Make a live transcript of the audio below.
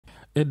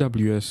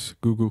AWS,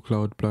 Google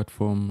Cloud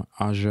Platform,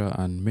 Azure,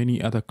 and many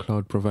other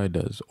cloud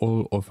providers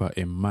all offer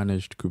a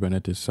managed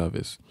Kubernetes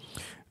service.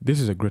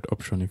 This is a great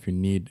option if you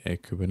need a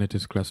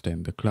Kubernetes cluster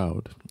in the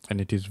cloud, and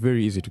it is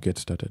very easy to get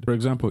started. For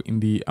example,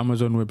 in the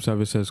Amazon Web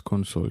Services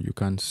console, you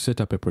can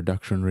set up a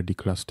production-ready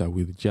cluster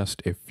with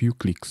just a few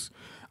clicks,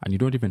 and you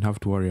don't even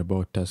have to worry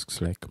about tasks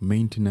like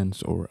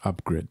maintenance or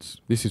upgrades.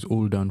 This is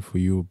all done for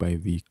you by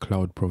the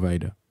cloud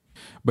provider.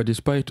 But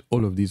despite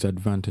all of these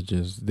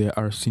advantages, there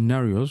are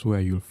scenarios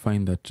where you'll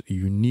find that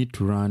you need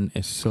to run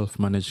a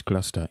self-managed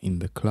cluster in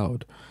the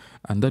cloud.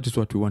 And that is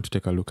what we want to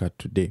take a look at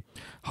today.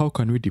 How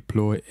can we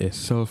deploy a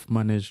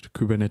self-managed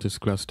Kubernetes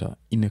cluster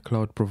in a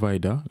cloud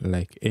provider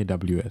like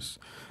AWS?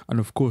 And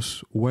of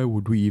course, why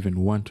would we even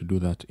want to do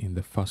that in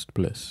the first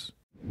place?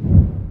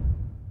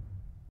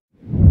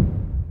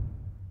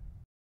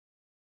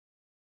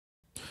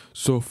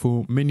 So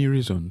for many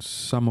reasons,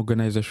 some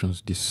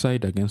organizations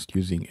decide against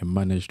using a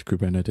managed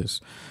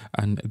Kubernetes,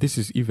 and this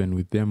is even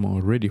with them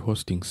already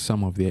hosting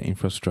some of their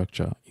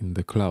infrastructure in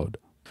the cloud.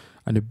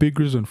 And a big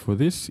reason for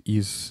this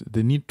is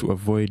the need to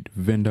avoid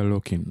vendor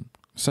lock-in.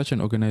 Such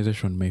an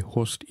organization may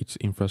host its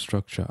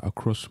infrastructure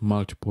across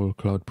multiple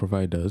cloud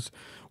providers,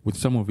 with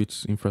some of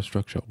its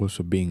infrastructure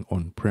also being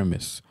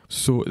on-premise.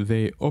 So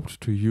they opt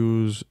to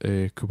use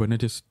a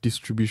Kubernetes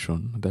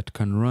distribution that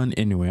can run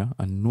anywhere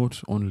and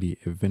not only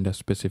a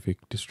vendor-specific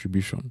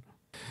distribution.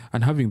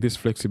 And having this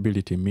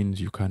flexibility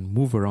means you can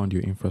move around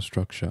your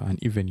infrastructure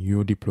and even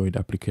your deployed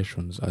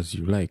applications as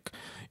you like.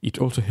 It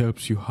also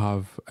helps you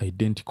have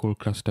identical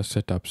cluster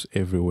setups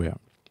everywhere.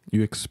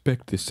 You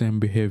expect the same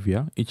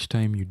behavior each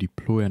time you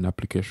deploy an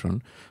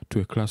application to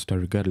a cluster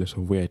regardless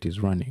of where it is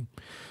running.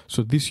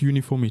 So this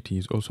uniformity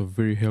is also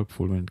very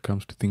helpful when it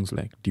comes to things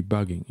like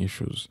debugging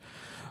issues.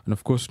 And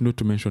of course, not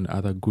to mention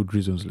other good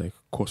reasons like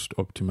cost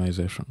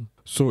optimization.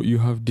 So you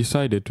have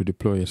decided to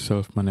deploy a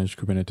self-managed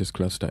Kubernetes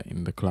cluster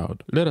in the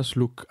cloud. Let us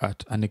look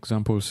at an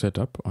example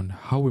setup on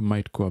how we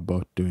might go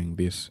about doing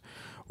this.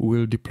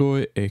 We'll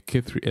deploy a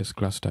K3s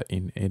cluster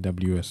in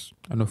AWS.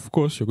 And of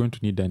course, you're going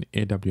to need an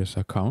AWS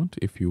account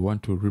if you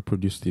want to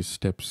reproduce these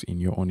steps in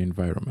your own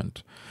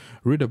environment.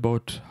 Read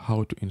about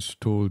how to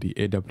install the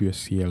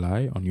AWS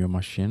CLI on your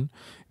machine.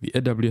 The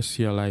AWS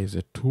CLI is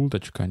a tool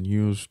that you can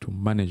use to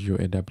manage your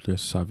AWS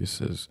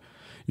services.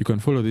 You can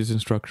follow these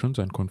instructions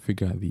and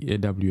configure the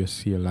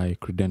AWS CLI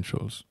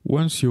credentials.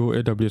 Once your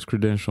AWS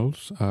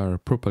credentials are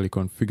properly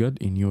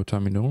configured in your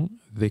terminal,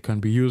 they can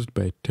be used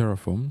by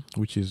Terraform,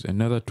 which is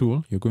another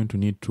tool you're going to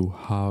need to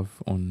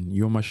have on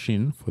your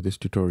machine for this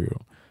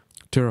tutorial.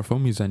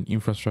 Terraform is an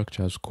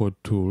infrastructure as code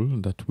tool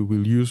that we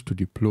will use to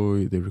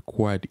deploy the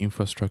required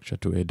infrastructure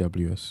to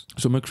AWS.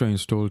 So make sure you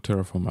install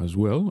Terraform as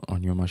well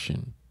on your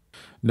machine.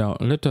 Now,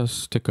 let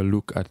us take a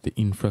look at the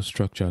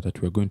infrastructure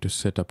that we're going to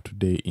set up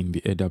today in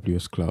the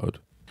AWS cloud.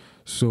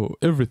 So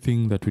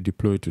everything that we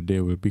deploy today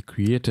will be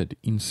created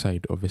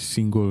inside of a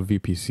single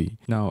VPC.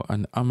 Now,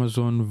 an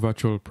Amazon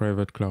Virtual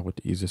Private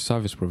Cloud is a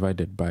service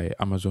provided by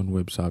Amazon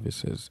Web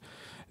Services.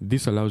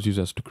 This allows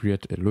users to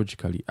create a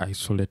logically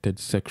isolated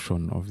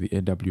section of the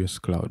AWS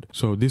cloud.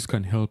 So this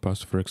can help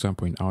us, for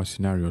example, in our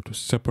scenario, to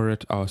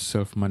separate our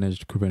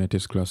self-managed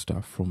Kubernetes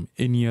cluster from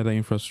any other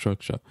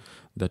infrastructure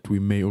that we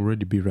may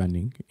already be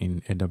running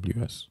in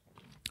AWS.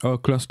 Our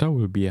cluster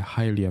will be a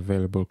highly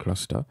available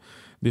cluster.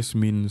 This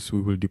means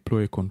we will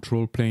deploy a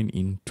control plane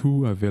in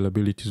 2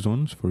 availability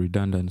zones for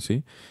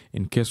redundancy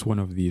in case one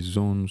of these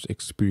zones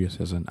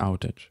experiences an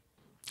outage.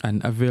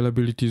 An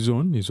availability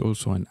zone is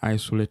also an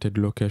isolated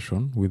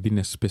location within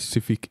a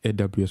specific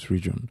AWS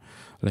region,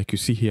 like you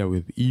see here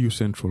with EU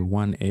Central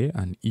 1A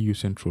and EU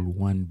Central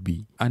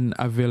 1B. An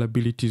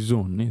availability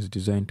zone is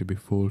designed to be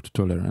fault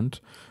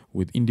tolerant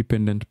with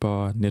independent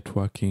power,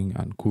 networking,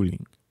 and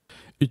cooling.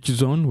 Each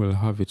zone will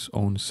have its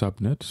own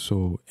subnet,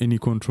 so any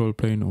control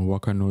plane or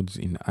worker nodes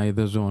in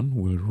either zone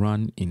will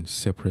run in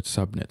separate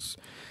subnets.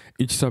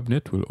 Each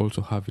subnet will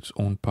also have its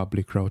own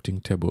public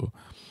routing table.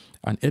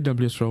 An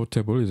AWS route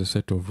table is a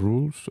set of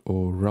rules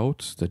or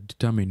routes that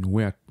determine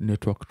where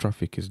network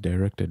traffic is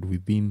directed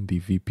within the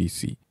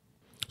VPC.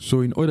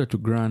 So in order to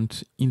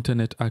grant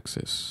internet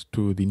access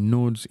to the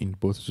nodes in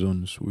both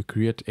zones, we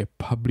create a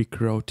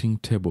public routing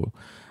table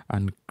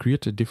and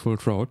create a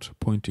default route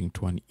pointing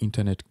to an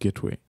internet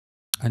gateway.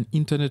 An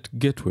internet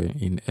gateway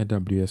in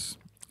AWS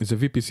is a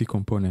VPC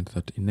component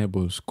that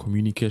enables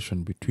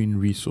communication between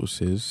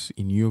resources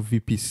in your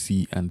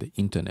VPC and the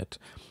internet.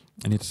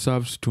 And it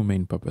serves 2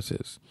 main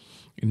purposes: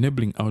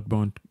 enabling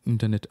outbound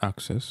internet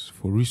access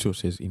for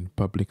resources in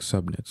public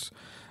subnets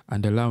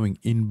and allowing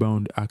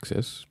inbound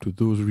access to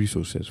those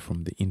resources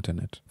from the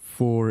internet.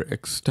 For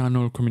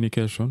external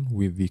communication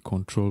with the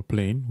control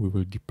plane, we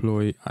will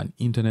deploy an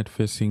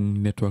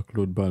internet-facing network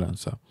load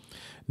balancer.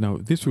 Now,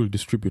 this will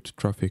distribute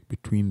traffic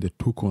between the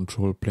 2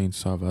 control plane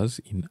servers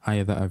in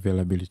either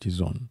availability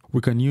zone.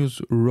 We can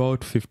use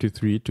Route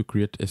 53 to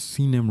create a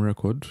CNAME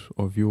record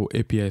of your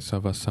API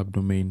server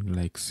subdomain,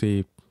 like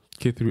say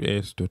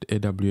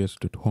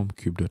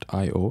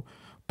k3s.aws.homecube.io,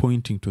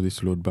 pointing to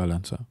this load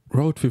balancer.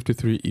 Route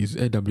 53 is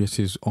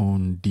AWS's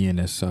own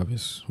DNS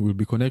service. We'll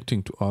be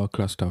connecting to our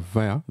cluster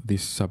via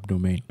this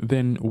subdomain.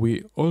 Then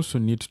we also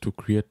need to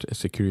create a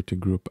security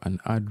group and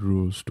add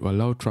rules to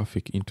allow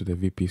traffic into the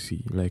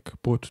VPC, like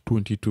port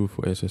 22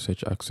 for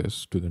SSH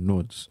access to the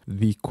nodes.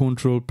 The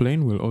control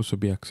plane will also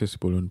be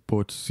accessible on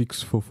port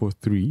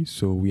 6443,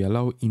 so we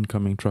allow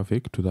incoming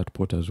traffic to that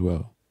port as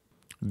well.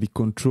 The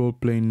control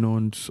plane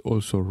nodes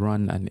also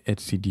run an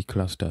etcd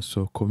cluster,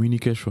 so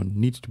communication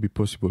needs to be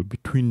possible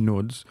between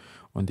nodes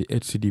on the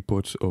etcd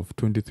ports of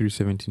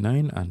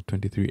 2379 and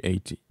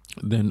 2380.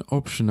 Then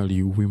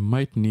optionally, we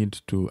might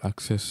need to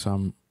access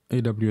some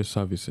AWS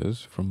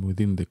services from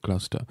within the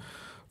cluster.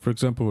 For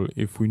example,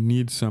 if we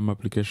need some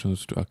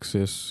applications to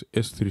access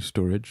S3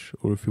 storage,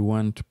 or if we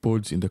want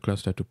pods in the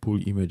cluster to pull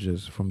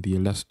images from the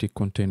Elastic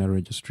Container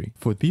Registry.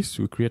 For this,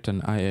 we create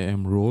an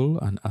IAM role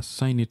and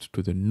assign it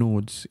to the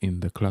nodes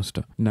in the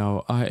cluster.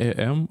 Now,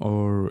 IAM,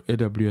 or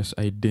AWS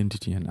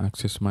Identity and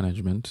Access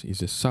Management,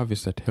 is a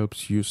service that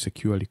helps you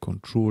securely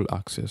control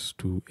access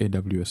to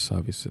AWS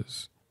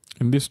services.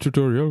 In this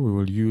tutorial, we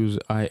will use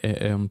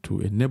IAM to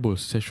enable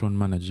Session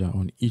Manager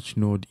on each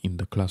node in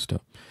the cluster.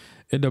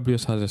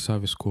 AWS has a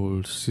service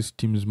called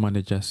Systems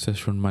Manager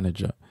Session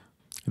Manager.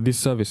 This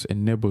service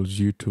enables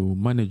you to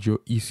manage your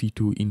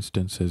EC2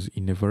 instances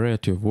in a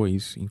variety of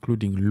ways,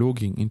 including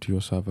logging into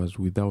your servers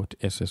without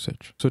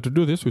SSH. So to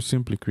do this, we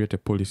simply create a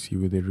policy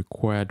with the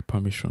required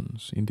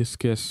permissions. In this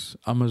case,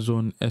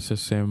 Amazon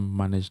SSM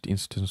Managed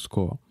Instance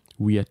Core.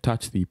 We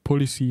attach the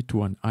policy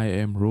to an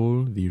IAM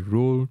role, the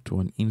role to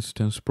an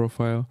instance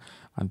profile,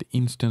 and the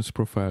instance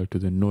profile to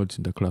the nodes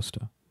in the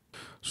cluster.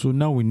 So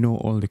now we know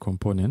all the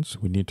components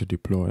we need to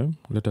deploy.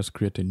 Let us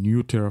create a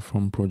new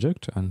Terraform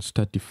project and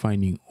start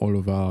defining all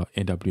of our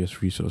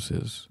AWS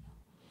resources.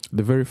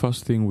 The very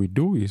first thing we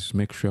do is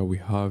make sure we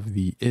have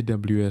the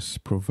AWS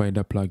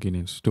provider plugin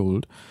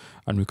installed,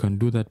 and we can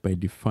do that by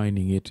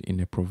defining it in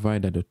a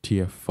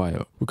provider.tf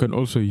file. We can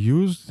also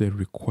use the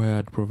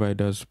required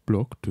providers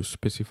block to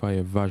specify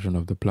a version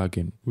of the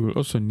plugin. We will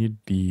also need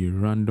the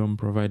random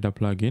provider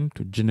plugin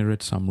to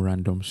generate some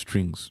random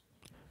strings.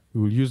 We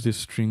will use these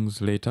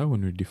strings later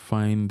when we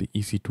define the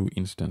EC2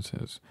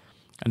 instances.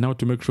 And now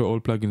to make sure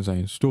all plugins are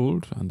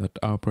installed and that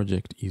our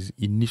project is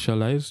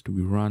initialized,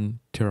 we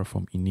run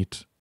Terraform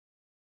init.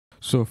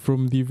 So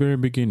from the very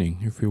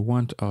beginning, if we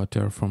want our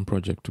Terraform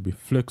project to be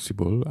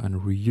flexible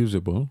and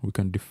reusable, we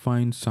can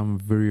define some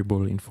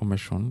variable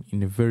information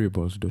in a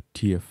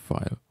variables.tf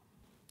file,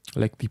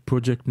 like the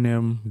project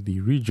name,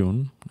 the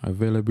region,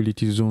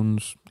 availability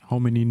zones, how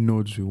many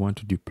nodes we want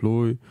to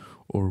deploy,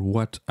 or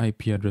what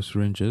IP address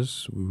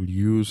ranges we will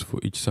use for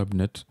each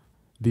subnet.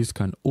 These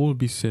can all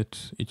be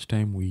set each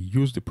time we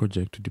use the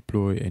project to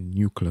deploy a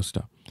new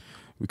cluster.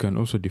 We can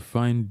also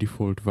define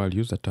default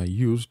values that are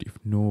used if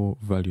no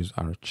values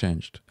are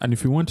changed. And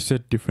if we want to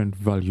set different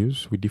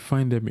values, we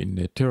define them in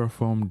a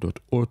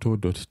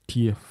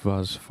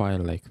terraform.auto.tfvars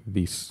file like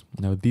this.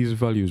 Now these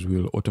values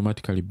will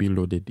automatically be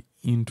loaded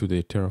into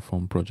the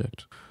Terraform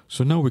project.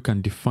 So now we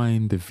can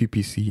define the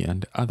VPC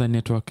and other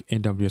network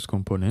AWS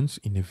components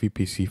in a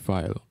VPC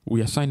file.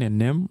 We assign a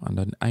name and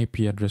an IP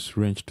address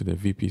range to the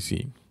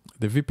VPC.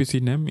 The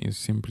VPC name is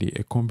simply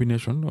a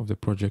combination of the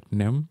project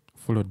name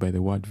followed by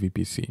the word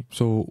VPC.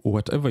 So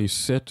whatever is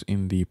set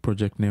in the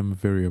project name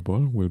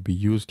variable will be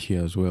used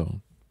here as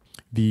well.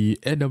 The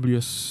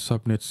AWS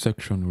subnet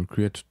section will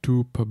create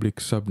two public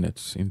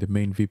subnets in the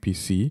main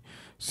VPC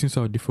since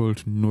our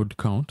default node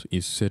count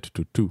is set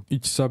to 2.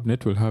 Each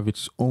subnet will have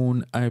its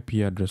own IP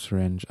address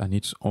range and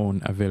its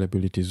own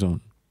availability zone.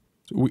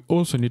 We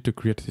also need to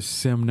create the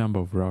same number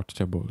of route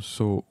tables,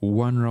 so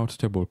one route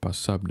table per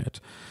subnet,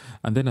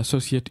 and then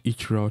associate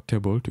each route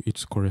table to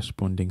its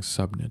corresponding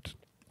subnet.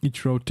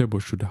 Each route table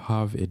should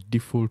have a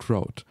default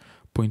route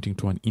pointing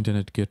to an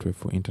internet gateway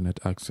for internet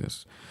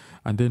access.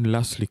 And then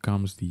lastly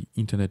comes the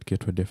internet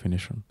gateway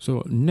definition.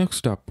 So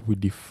next up, we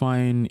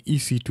define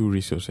EC2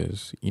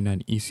 resources in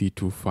an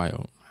EC2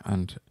 file.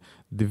 And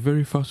the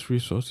very first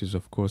resource is,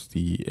 of course,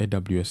 the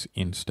AWS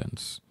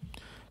instance.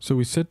 So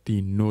we set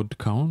the node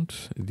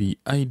count, the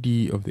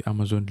ID of the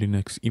Amazon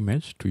Linux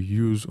image to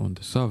use on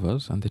the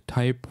servers, and the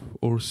type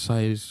or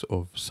size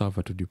of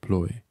server to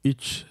deploy.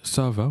 Each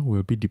server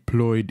will be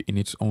deployed in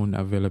its own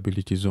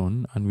availability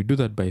zone, and we do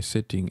that by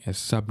setting a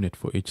subnet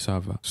for each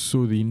server.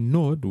 So the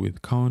node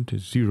with count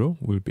 0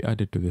 will be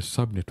added to the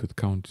subnet with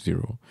count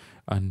 0,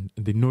 and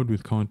the node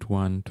with count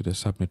 1 to the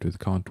subnet with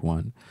count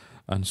 1,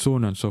 and so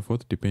on and so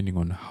forth, depending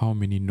on how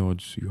many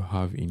nodes you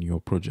have in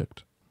your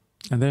project.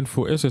 And then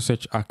for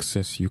SSH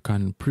access, you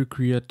can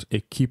pre-create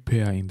a key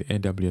pair in the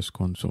AWS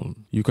console.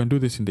 You can do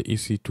this in the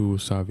EC2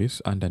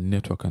 service under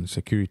network and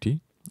security,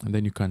 and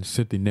then you can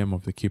set the name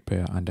of the key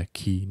pair under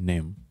key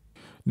name.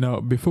 Now,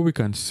 before we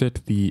can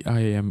set the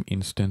IAM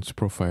instance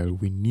profile,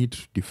 we need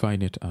to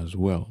define it as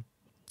well.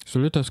 So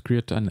let us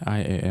create an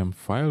IAM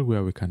file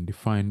where we can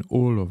define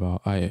all of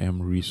our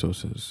IAM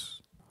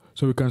resources.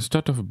 So we can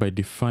start off by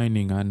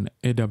defining an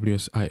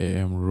AWS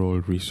IAM role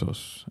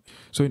resource.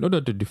 So in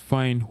order to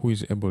define who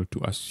is able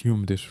to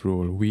assume this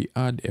role, we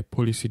add a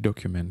policy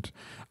document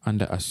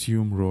under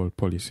assume role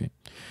policy.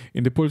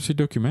 In the policy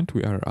document,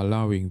 we are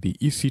allowing the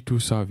EC2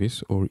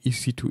 service or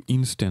EC2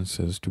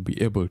 instances to be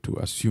able to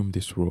assume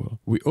this role.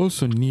 We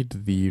also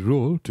need the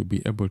role to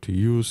be able to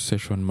use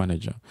session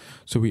manager.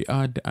 So we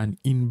add an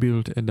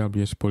inbuilt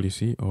AWS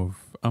policy of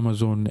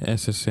Amazon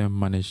SSM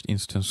managed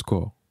instance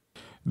core.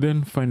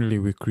 Then finally,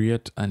 we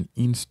create an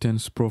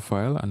instance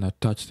profile and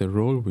attach the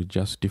role we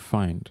just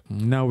defined.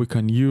 Now we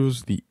can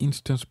use the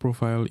instance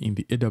profile in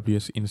the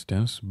AWS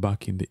instance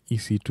back in the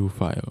EC2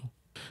 file.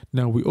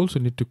 Now we also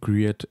need to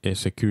create a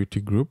security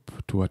group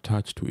to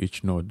attach to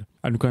each node.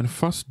 And we can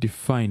first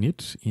define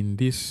it in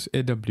this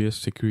AWS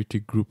security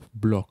group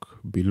block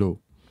below.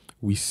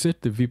 We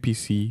set the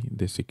VPC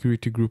the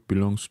security group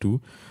belongs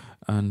to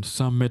and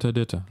some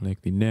metadata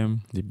like the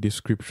name, the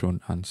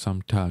description, and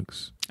some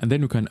tags. And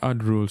then we can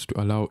add rules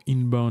to allow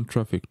inbound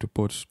traffic to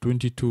ports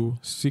 22,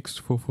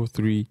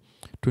 6443,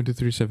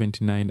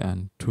 2379,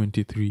 and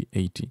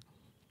 2380.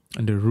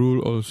 And a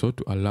rule also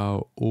to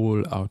allow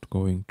all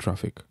outgoing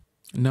traffic.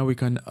 Now we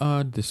can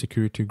add the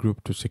security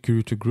group to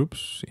security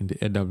groups in the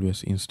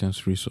AWS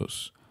instance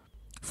resource.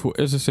 For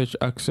SSH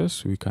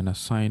access, we can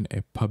assign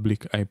a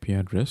public IP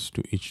address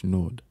to each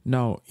node.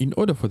 Now, in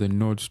order for the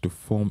nodes to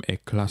form a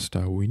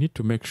cluster, we need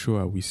to make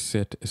sure we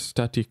set a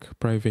static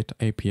private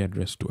IP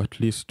address to at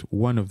least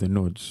one of the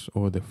nodes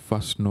or the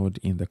first node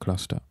in the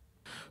cluster.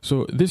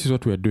 So this is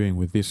what we are doing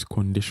with this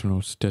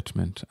conditional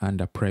statement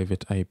under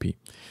private IP.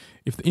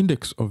 If the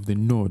index of the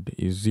node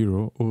is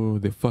 0 or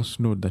the first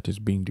node that is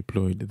being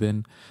deployed,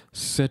 then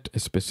set a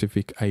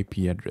specific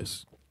IP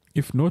address.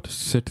 If not,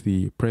 set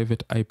the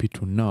private IP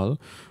to null,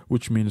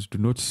 which means do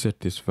not set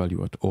this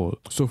value at all.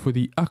 So for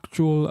the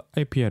actual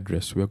IP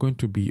address, we are going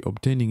to be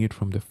obtaining it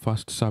from the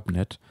first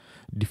subnet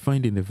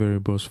defined in the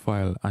variables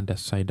file under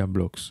CIDR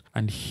blocks.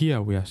 And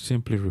here we are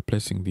simply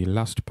replacing the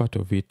last part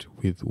of it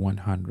with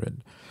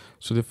 100.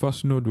 So the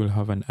first node will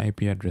have an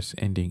IP address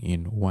ending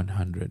in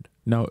 100.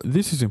 Now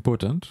this is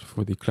important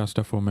for the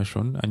cluster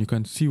formation, and you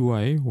can see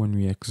why when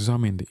we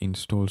examine the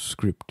install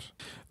script.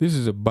 This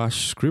is a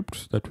bash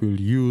script that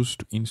we'll use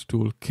to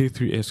install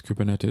K3s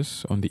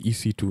Kubernetes on the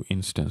EC2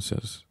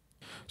 instances.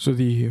 So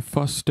the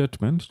first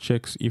statement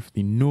checks if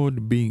the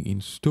node being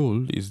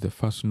installed is the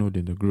first node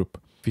in the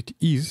group. If it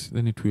is,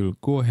 then it will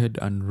go ahead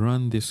and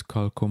run this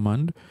curl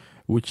command,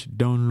 which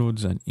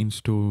downloads and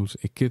installs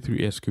a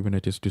K3s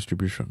Kubernetes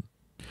distribution.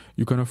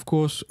 You can of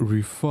course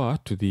refer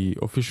to the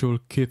official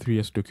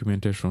K3s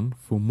documentation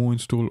for more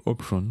install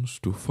options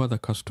to further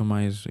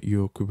customize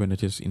your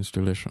Kubernetes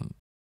installation.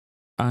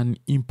 An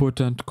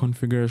important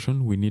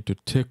configuration we need to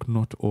take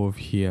note of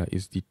here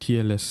is the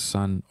TLS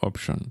SAN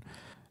option.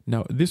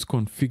 Now this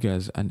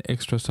configures an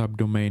extra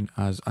subdomain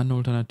as an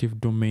alternative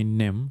domain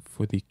name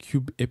for the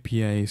Kube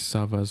API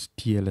server's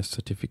TLS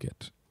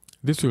certificate.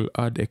 This will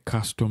add a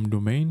custom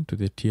domain to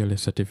the TLS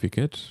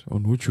certificate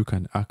on which you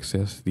can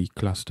access the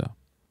cluster.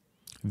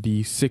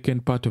 The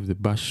second part of the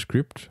bash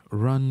script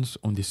runs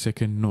on the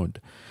second node.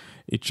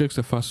 It checks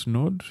the first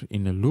node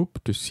in a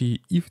loop to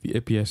see if the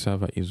API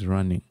server is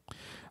running.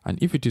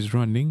 And if it is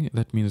running,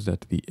 that means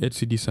that the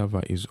HCD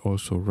server is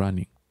also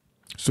running.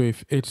 So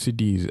if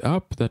HCD is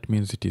up, that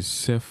means it is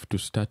safe to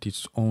start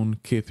its own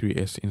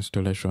K3s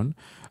installation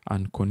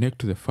and connect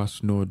to the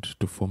first node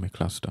to form a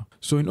cluster.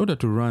 So in order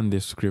to run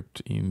this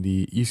script in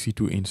the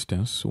EC2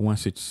 instance,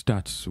 once it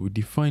starts, we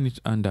define it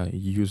under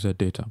user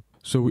data.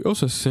 So we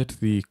also set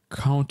the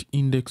count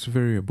index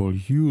variable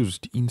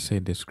used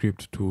inside the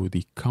script to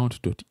the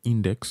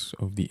count.index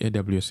of the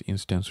AWS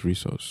instance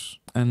resource.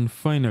 And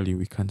finally,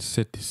 we can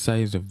set the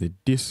size of the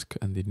disk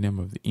and the name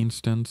of the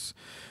instance.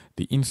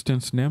 The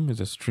instance name is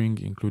a string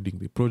including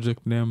the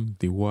project name,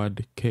 the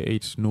word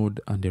K8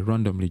 node, and a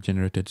randomly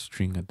generated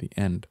string at the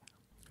end.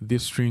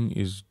 This string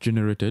is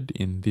generated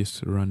in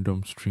this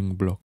random string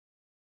block.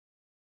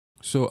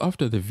 So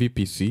after the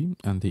VPC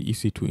and the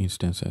EC2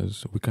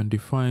 instances, we can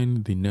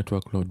define the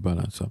network load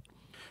balancer.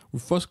 We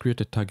first create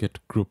a target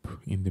group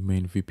in the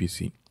main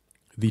VPC.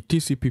 The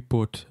TCP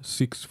port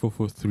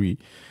 6443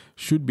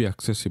 should be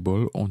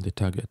accessible on the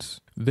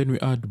targets. Then we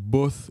add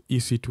both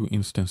EC2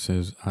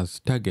 instances as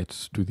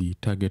targets to the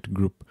target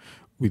group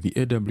with the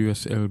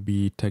AWS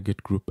LB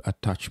target group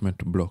attachment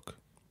block.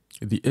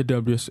 The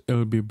AWS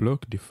LB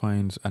block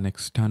defines an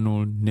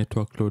external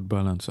network load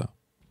balancer.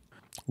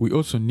 We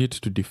also need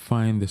to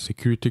define the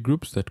security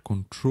groups that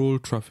control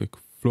traffic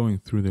flowing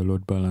through the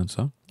load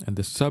balancer and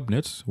the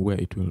subnets where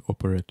it will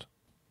operate.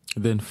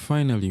 Then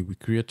finally, we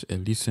create a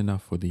listener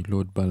for the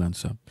load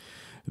balancer.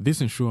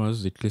 This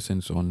ensures it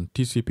listens on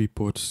TCP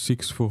port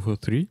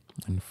 6443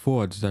 and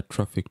forwards that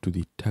traffic to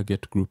the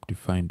target group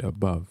defined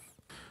above.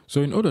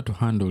 So in order to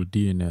handle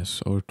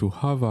DNS or to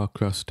have our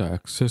cluster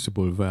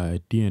accessible via a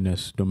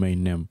DNS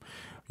domain name,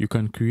 you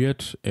can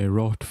create a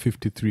Route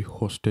 53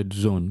 hosted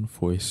zone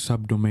for a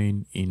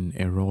subdomain in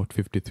a Route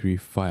 53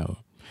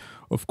 file.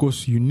 Of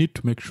course, you need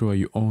to make sure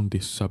you own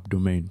this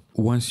subdomain.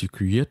 Once you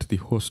create the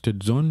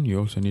hosted zone, you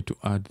also need to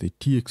add the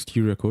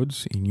TXT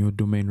records in your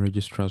domain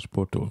registrar's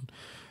portal.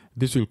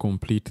 This will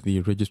complete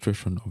the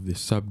registration of the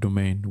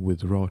subdomain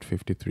with Route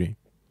 53.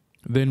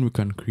 Then we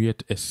can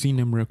create a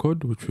CNAME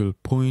record which will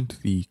point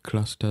the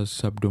cluster's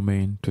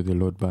subdomain to the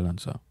load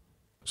balancer.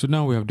 So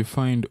now we have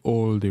defined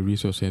all the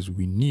resources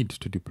we need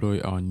to deploy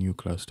our new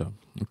cluster.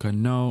 We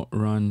can now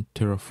run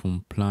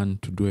Terraform plan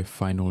to do a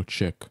final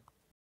check.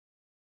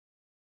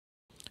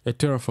 A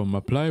Terraform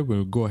apply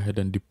will go ahead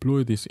and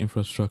deploy this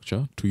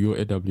infrastructure to your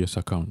AWS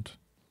account.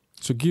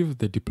 So give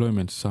the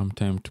deployment some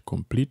time to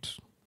complete,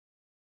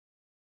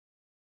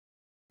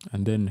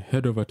 and then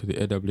head over to the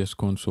AWS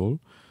console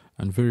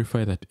and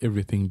verify that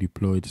everything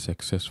deployed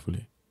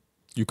successfully.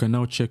 You can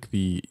now check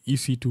the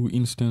EC2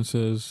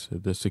 instances,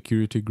 the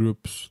security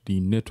groups, the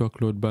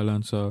network load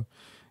balancer,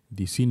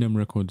 the CNAME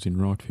records in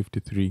Route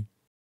 53.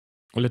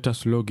 Let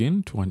us log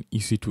in to an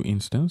EC2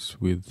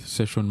 instance with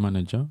Session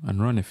Manager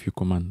and run a few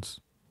commands.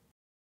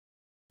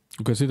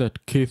 You can see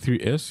that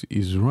K3s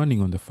is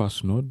running on the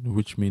first node,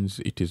 which means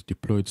it is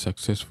deployed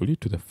successfully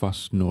to the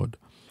first node.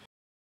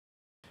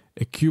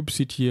 A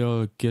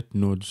kubectl get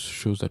nodes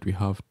shows that we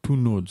have 2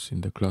 nodes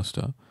in the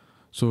cluster.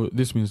 So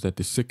this means that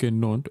the second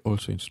node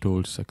also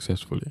installed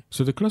successfully.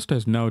 So the cluster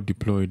is now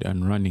deployed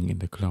and running in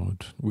the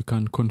cloud. We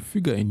can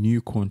configure a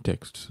new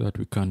context so that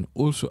we can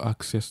also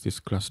access this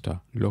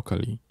cluster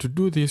locally. To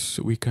do this,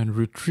 we can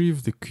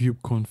retrieve the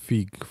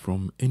kubeconfig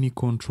from any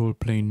control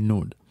plane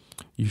node.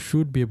 You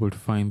should be able to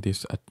find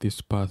this at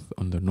this path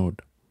on the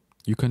node.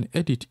 You can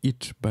edit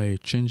it by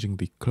changing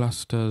the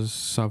cluster's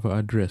server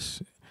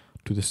address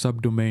to the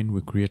subdomain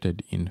we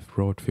created in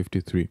Route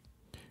 53.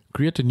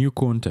 Create a new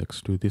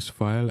context with this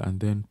file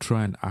and then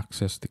try and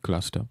access the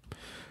cluster.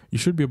 You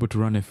should be able to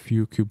run a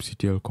few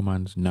kubectl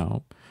commands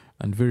now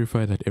and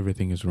verify that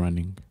everything is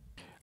running.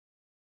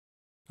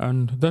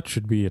 And that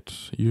should be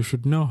it. You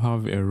should now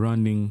have a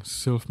running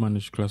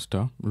self-managed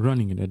cluster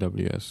running in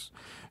AWS.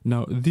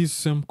 Now, these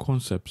same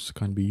concepts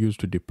can be used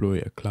to deploy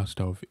a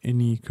cluster of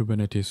any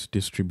Kubernetes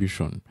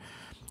distribution.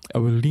 I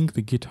will link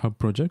the GitHub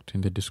project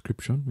in the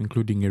description,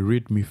 including a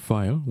README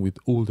file with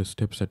all the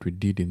steps that we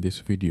did in this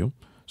video,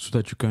 so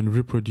that you can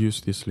reproduce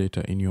this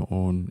later in your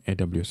own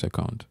AWS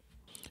account.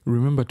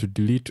 Remember to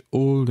delete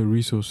all the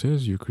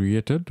resources you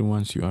created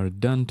once you are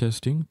done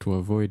testing to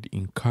avoid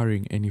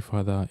incurring any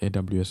further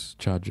AWS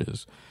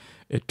charges.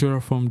 A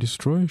Terraform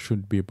destroy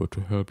should be able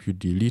to help you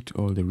delete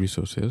all the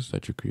resources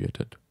that you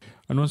created.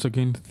 And once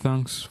again,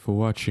 thanks for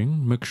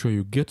watching. Make sure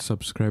you get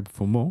subscribed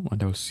for more,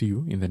 and I'll see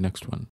you in the next one.